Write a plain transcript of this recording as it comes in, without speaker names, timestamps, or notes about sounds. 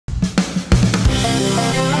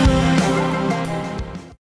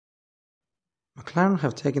McLaren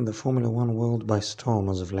have taken the Formula One world by storm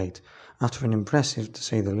as of late, after an impressive, to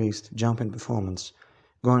say the least, jump in performance,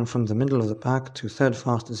 going from the middle of the pack to third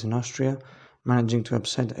fastest in Austria, managing to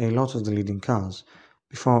upset a lot of the leading cars,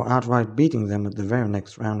 before outright beating them at the very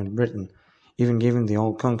next round in Britain, even giving the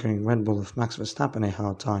all-conquering Red Bull of Max Verstappen a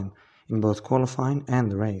hard time, in both qualifying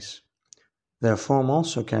and the race. Their form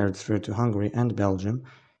also carried through to Hungary and Belgium,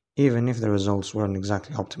 even if the results weren't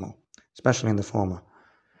exactly optimal, especially in the former.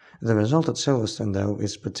 The result at Silverstone, though,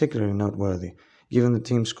 is particularly noteworthy, given the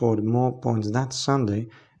team scored more points that Sunday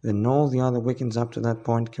than all the other weekends up to that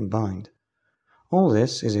point combined. All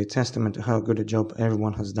this is a testament to how good a job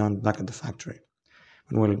everyone has done back at the factory.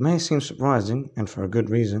 But while it may seem surprising, and for a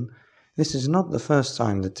good reason, this is not the first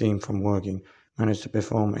time the team from Working managed to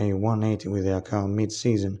perform a 180 with their car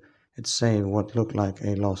mid-season and save what looked like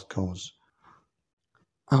a lost cause.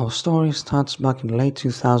 Our story starts back in late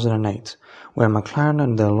 2008, where McLaren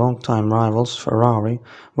and their longtime rivals Ferrari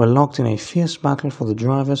were locked in a fierce battle for the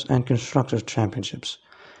Drivers' and Constructors' Championships,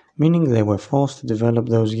 meaning they were forced to develop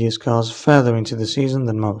those year's cars further into the season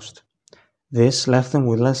than most. This left them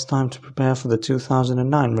with less time to prepare for the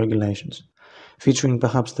 2009 regulations, featuring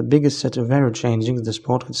perhaps the biggest set of aero changings the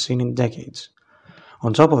sport had seen in decades.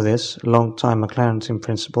 On top of this, long-time McLaren team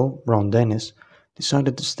principal, Ron Dennis,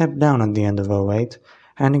 decided to step down at the end of 2008,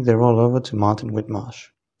 handing the role over to Martin Whitmarsh.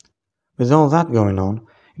 With all that going on,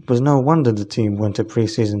 it was no wonder the team went to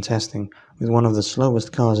pre-season testing with one of the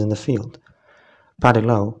slowest cars in the field. Paddy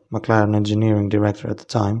Lowe, McLaren engineering director at the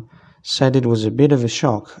time, said it was a bit of a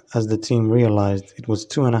shock as the team realized it was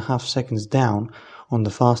 2.5 seconds down on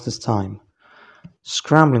the fastest time.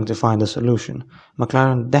 Scrambling to find a solution,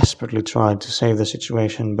 McLaren desperately tried to save the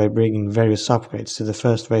situation by bringing various upgrades to the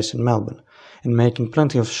first race in Melbourne and making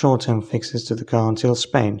plenty of short-term fixes to the car until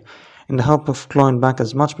Spain, in the hope of clawing back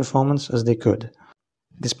as much performance as they could.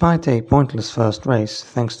 Despite a pointless first race,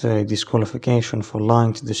 thanks to a disqualification for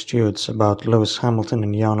lying to the stewards about Lewis Hamilton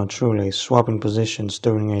and Jarno Trulli swapping positions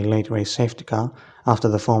during a late race safety car after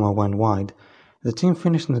the former went wide, the team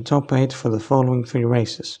finished in the top 8 for the following 3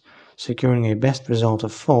 races, securing a best result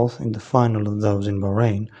of 4th in the final of those in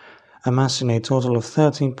Bahrain, amassing a total of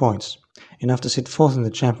 13 points, enough to sit 4th in the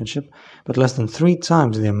championship, but less than 3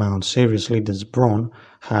 times the amount series leaders Brawn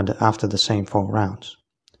had after the same 4 rounds.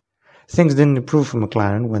 Things didn't improve for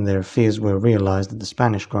McLaren when their fears were realized at the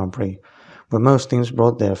Spanish Grand Prix, where most teams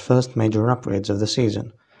brought their first major upgrades of the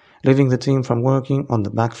season, leaving the team from Working on the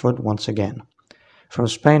back foot once again. From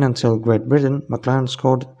Spain until Great Britain, McLaren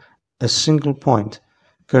scored a single point,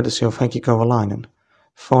 courtesy of Heikki Kovalainen,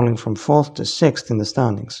 falling from 4th to 6th in the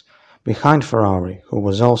standings, behind Ferrari, who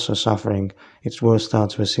was also suffering its worst start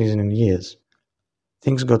to a season in years.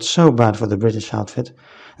 Things got so bad for the British outfit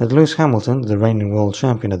that Lewis Hamilton, the reigning world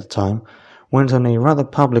champion at the time, went on a rather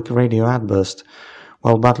public radio outburst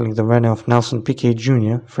while battling the Renault of Nelson Piquet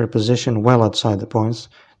Jr. for a position well outside the points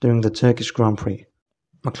during the Turkish Grand Prix.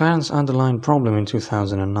 McLaren's underlying problem in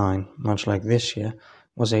 2009, much like this year,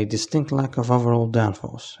 was a distinct lack of overall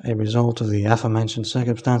downforce, a result of the aforementioned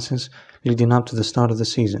circumstances leading up to the start of the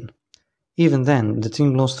season. Even then, the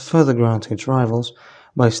team lost further ground to its rivals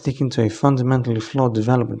by sticking to a fundamentally flawed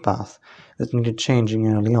development path that needed changing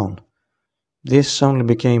early on. This only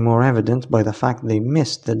became more evident by the fact they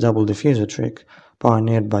missed the double diffuser trick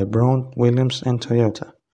pioneered by Brawn, Williams and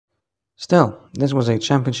Toyota. Still, this was a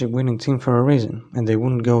championship-winning team for a reason, and they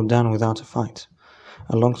wouldn't go down without a fight.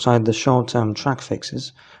 Alongside the short-term track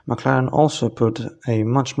fixes, McLaren also put a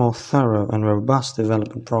much more thorough and robust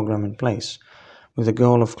development program in place, with the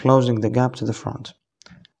goal of closing the gap to the front.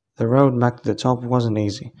 The road back to the top wasn't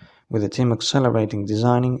easy, with the team accelerating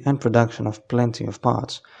designing and production of plenty of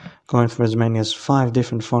parts, going for as many as 5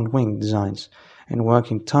 different front wing designs, and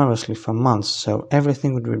working tirelessly for months so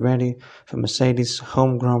everything would be ready for Mercedes'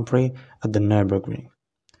 home Grand Prix at the Nürburgring.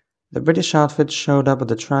 The British outfit showed up at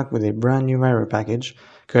the track with a brand new aero package,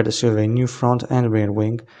 courtesy of a new front and rear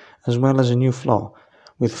wing, as well as a new floor,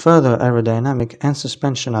 with further aerodynamic and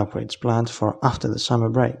suspension upgrades planned for after the summer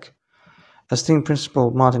break. As team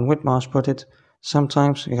principal Martin Whitmarsh put it,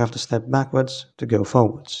 sometimes you have to step backwards to go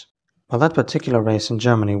forwards. While that particular race in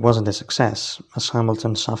Germany wasn't a success, as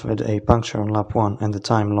Hamilton suffered a puncture on lap 1 and the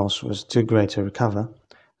time loss was too great to recover,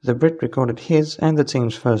 the Brit recorded his and the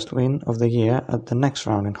team's first win of the year at the next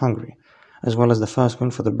round in Hungary, as well as the first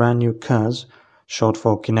win for the brand new KERS, short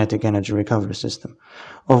for Kinetic Energy Recovery System,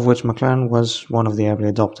 of which McLaren was one of the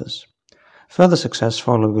early adopters. Further success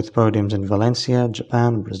followed with podiums in Valencia,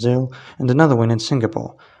 Japan, Brazil, and another win in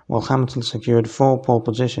Singapore, while Hamilton secured 4 pole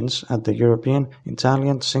positions at the European,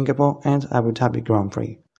 Italian, Singapore and Abu Dhabi Grand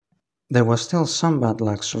Prix. There was still some bad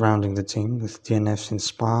luck surrounding the team, with DNFs in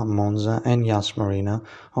Spa, Monza and Yas Marina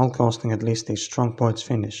all costing at least a strong points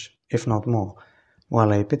finish, if not more,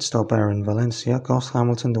 while a pit stop error in Valencia cost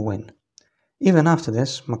Hamilton the win. Even after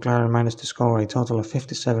this, McLaren managed to score a total of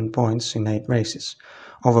 57 points in 8 races,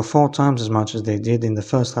 over 4 times as much as they did in the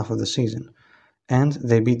first half of the season, and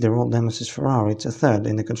they beat their old nemesis Ferrari to third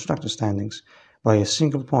in the constructors' standings by a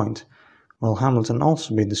single point, while Hamilton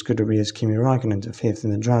also beat the Scuderia's Kimi Raikkonen to fifth in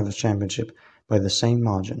the Drivers' Championship by the same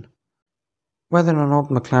margin. Whether or not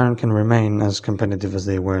McLaren can remain as competitive as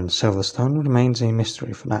they were in Silverstone remains a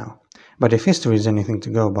mystery for now, but if history is anything to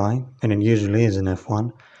go by, and it usually is in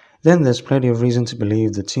F1, then there's plenty of reason to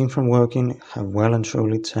believe the team from Woking have well and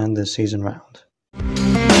truly turned their season round.